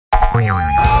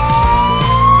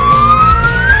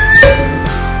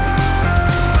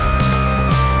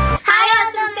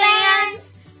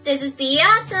This is Be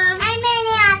Awesome. I'm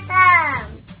Minnie Awesome.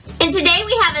 And today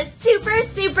we have a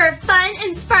super fun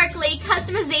and sparkly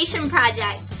customization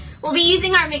project. We'll be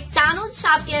using our McDonald's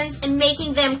Shopkins and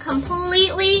making them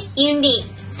completely unique.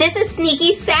 This is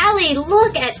Sneaky Sally.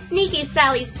 Look at Sneaky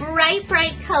Sally's bright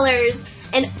colors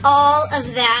and all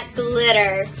of that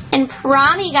glitter. And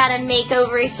Promi got a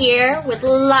makeover here with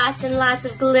lots and lots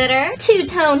of glitter.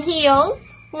 Two-tone heels.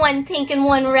 One pink and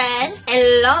one red,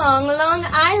 and long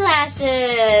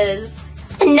eyelashes.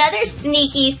 Another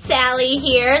Sneaky Sally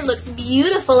here looks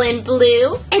beautiful in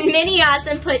blue. And Minnie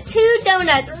Awesome put 2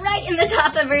 donuts right in the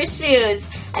top of her shoes.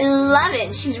 I love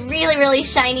it. She's really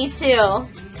shiny too.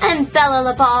 And Bella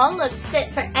La Ball looks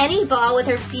fit for any ball with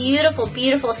her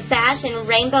beautiful sash and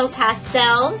rainbow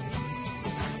pastels.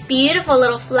 Beautiful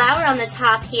little flower on the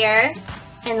top here.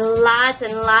 And lots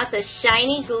of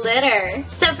shiny glitter.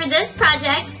 So for this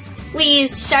project, we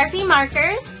used Sharpie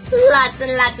markers, lots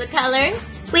and lots of colors.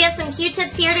 We have some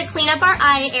Q-tips here to clean up our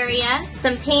eye area,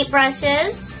 some paint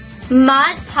brushes,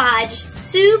 Mod Podge,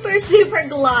 super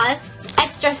gloss,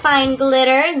 extra fine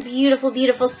glitter,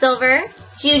 beautiful silver,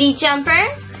 Judy Jumper,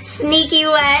 Sneaky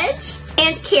Wedge,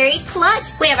 and Carrie Clutch.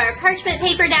 We have our parchment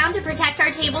paper down to protect our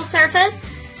table surface.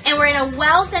 And we're in a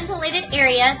well-ventilated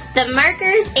area. The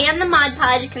markers and the Mod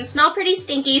Podge can smell pretty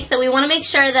stinky, so we want to make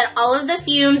sure that all of the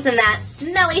fumes and that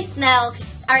smelly smell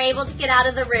are able to get out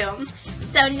of the room.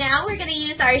 So now we're going to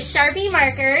use our Sharpie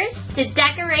markers to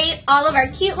decorate all of our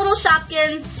cute little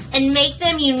Shopkins and make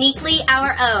them uniquely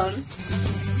our own.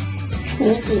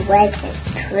 Sneaky Wedge is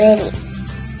pretty.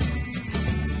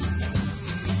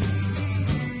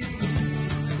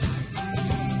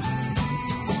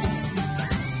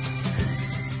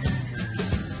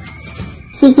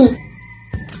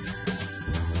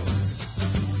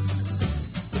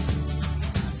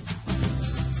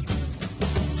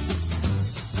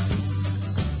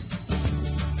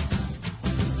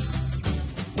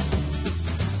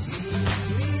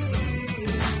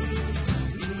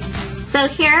 So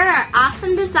here are our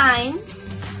awesome designs.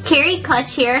 Carrie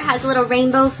Clutch here has little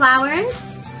rainbow flowers.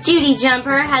 Judy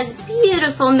Jumper has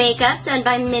beautiful makeup done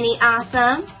by Minnie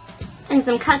Awesome. And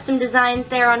some custom designs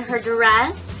there on her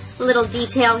dress. A little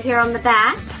detail here on the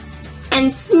back.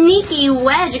 And Sneaky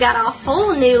Wedge got a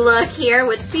whole new look here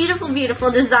with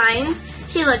beautiful designs.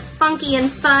 She looks funky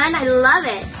and fun. I love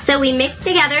it. So we mixed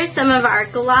together some of our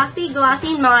glossy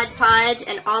Mod Podge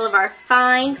and all of our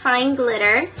fine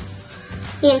glitter.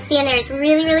 You can see in there it's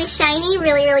really shiny,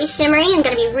 really shimmery, and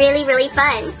going to be really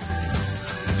fun.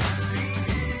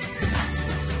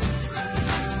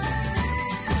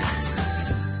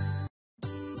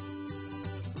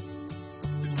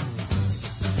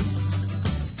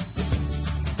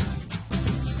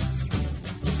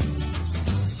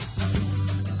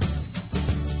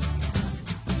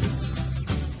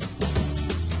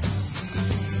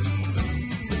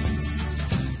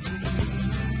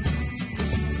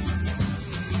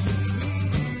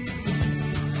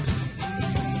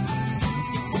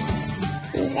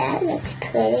 That looks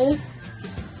pretty.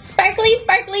 Sparkly.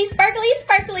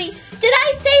 Did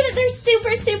I say that they're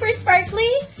super sparkly?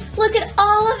 Look at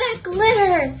all of that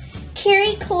glitter.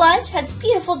 Carrie Clutch has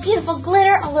beautiful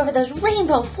glitter all over those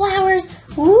rainbow flowers.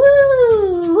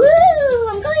 Woo!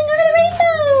 I'm going over the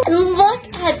rainbow. And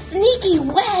look at Sneaky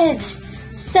Wedge.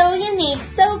 So unique,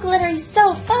 so glittery,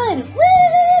 so fun.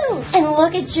 Woo! And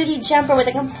look at Judy Jumper with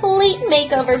a complete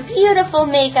makeover, beautiful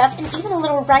makeup, and even a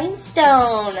little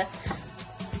rhinestone.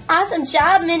 Awesome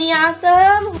job, Minnie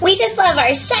Awesome. We just love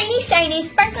our shiny,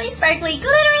 sparkly,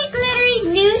 glittery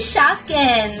new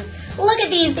Shopkins. Look at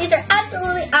these. These are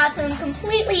absolutely awesome,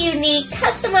 completely unique,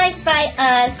 customized by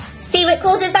us. See what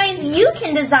cool designs you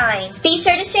can design. Be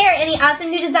sure to share any awesome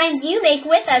new designs you make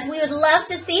with us. We would love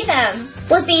to see them.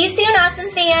 We'll see you soon,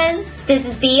 Awesome fans. This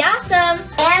is Be Awesome.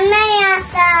 And Minnie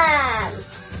Awesome.